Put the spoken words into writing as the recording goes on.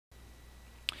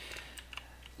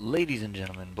Ladies and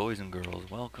gentlemen, boys and girls,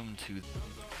 welcome to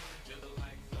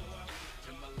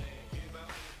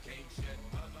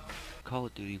Call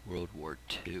of Duty World War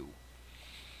II.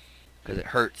 Because it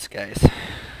hurts, guys.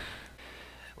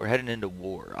 We're heading into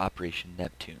war. Operation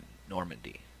Neptune,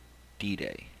 Normandy,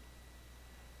 D-Day,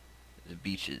 the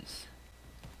beaches.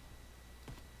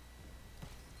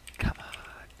 Come on.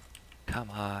 Come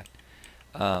on.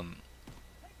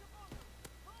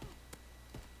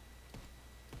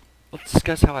 Let's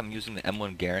discuss how I'm using the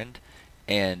M1 Garand,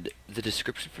 and the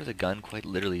description for the gun quite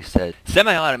literally said,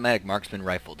 semi-automatic marksman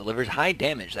rifle delivers high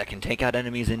damage that can take out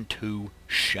enemies in 2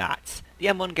 shots. The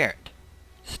M1 Garand.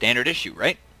 Standard issue,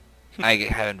 right? I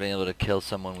haven't been able to kill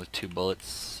someone with 2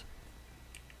 bullets,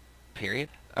 period.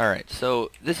 Alright,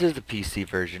 so this is the PC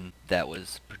version that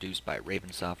was produced by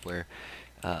Raven Software,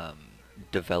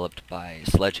 developed by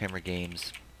Sledgehammer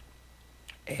Games,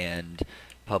 and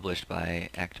published by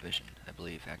Activision. I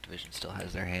believe Activision still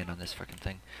has their hand on this fucking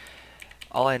thing.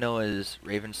 All I know is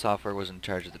Raven Software was in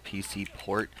charge of the PC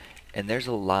port, and there's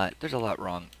a lot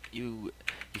wrong. You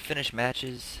finish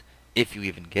matches, if you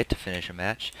even get to finish a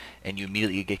match, and you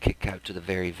immediately get kicked out to the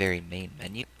very main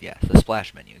menu. Yeah, the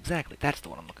splash menu. Exactly. That's the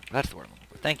one I'm looking for. That's the word I'm looking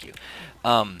for. Thank you.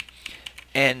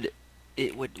 And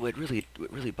what really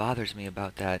bothers me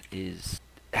about that is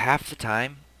half the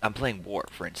time I'm playing War,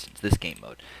 for instance, this game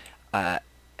mode.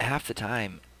 Half the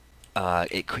time,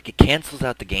 it cancels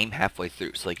out the game halfway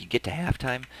through. So like you get to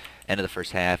halftime, end of the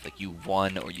first half, like you've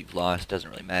won or you've lost, doesn't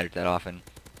really matter that often.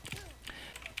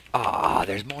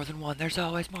 There's more than one. There's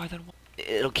always more than one.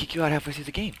 It'll kick you out halfway through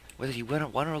the game, whether you won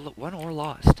or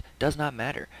lost. Does not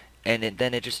matter. And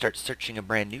then it just starts searching a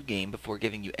brand new game before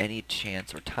giving you any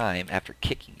chance or time after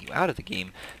kicking you out of the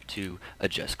game to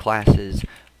adjust classes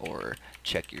or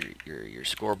check your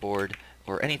scoreboard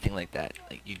or anything like that.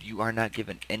 Like you are not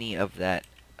given any of that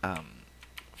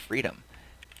freedom.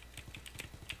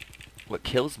 What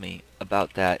kills me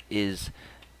about that is,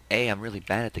 A, I'm really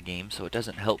bad at the game, so it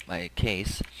doesn't help my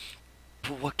case.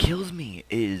 But what kills me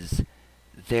is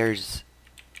there's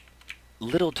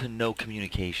little to no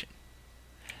communication.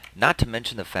 Not to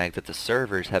mention the fact that the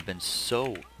servers have been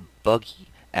so buggy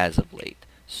as of late,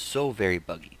 so very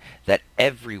buggy, that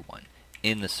everyone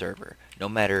in the server, no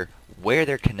matter where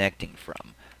they're connecting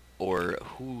from, or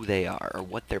who they are, or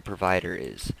what their provider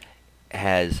is,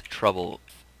 has trouble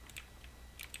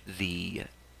with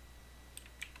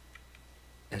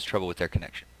their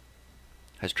connection.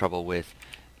 Has trouble with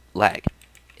lag.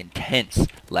 Intense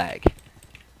lag.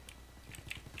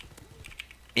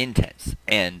 Intense.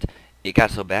 And it got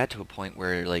so bad to a point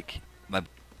where, like, my...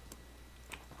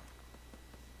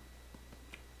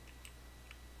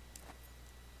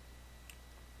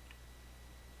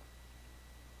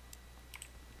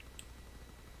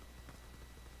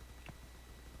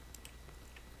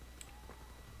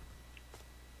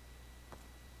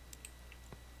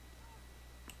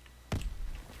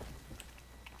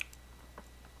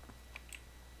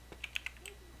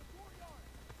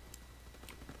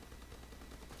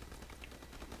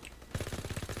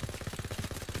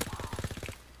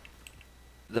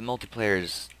 The multiplayer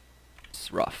is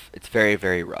rough. It's very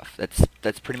rough.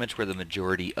 That's pretty much where the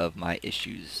majority of my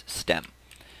issues stem.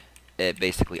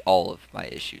 Basically all of my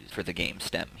issues for the game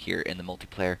stem here in the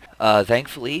multiplayer.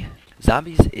 Thankfully,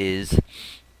 zombies is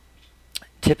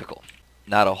typical.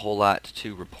 Not a whole lot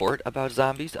to report about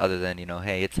zombies other than, you know,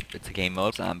 hey, it's a game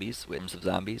mode. Zombies with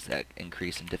zombies that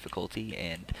increase in difficulty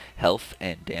and health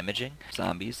and damaging.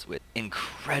 Zombies with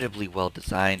incredibly well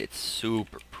designed. It's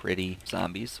super pretty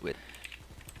zombies with...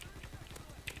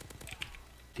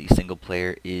 The single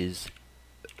player is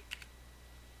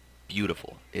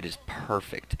beautiful. It is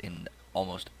perfect in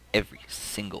almost every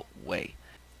single way.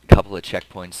 A couple of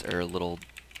checkpoints are a little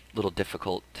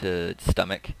difficult to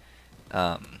stomach.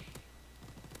 For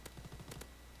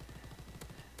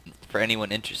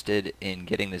anyone interested in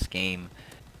getting this game,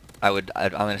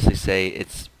 I'd honestly say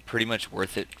it's pretty much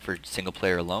worth it for single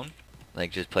player alone.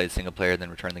 Like, just play the single player, then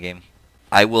return the game.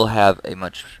 I will have a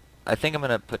much... I think I'm going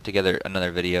to put together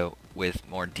another video with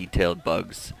more detailed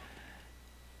bugs.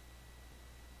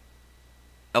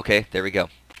 Okay, there we go.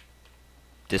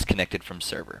 Disconnected from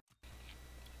server.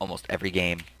 Almost every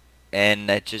game. And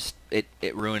that just, it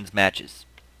ruins matches.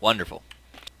 Wonderful.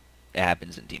 It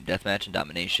happens in Team Deathmatch and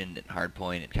Domination and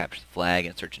Hardpoint and Capture the Flag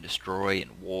and Search and Destroy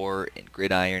and War and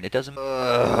Gridiron. It doesn't...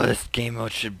 this game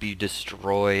mode should be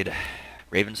destroyed.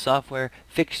 Raven Software,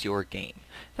 fix your game.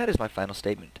 That is my final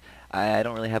statement. I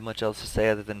don't really have much else to say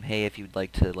other than, hey, if you'd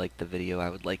like to like the video, I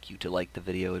would like you to like the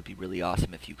video. It'd be really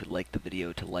awesome if you could like the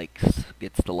video to likes,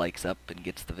 gets the likes up and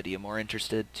gets the video more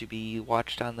interested to be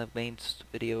watched on the main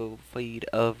video feed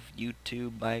of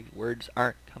YouTube. My words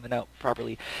aren't coming out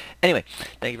properly. Anyway,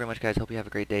 thank you very much, guys. Hope you have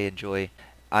a great day. Enjoy.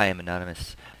 I am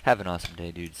Anonymous. Have an awesome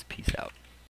day, dudes. Peace out.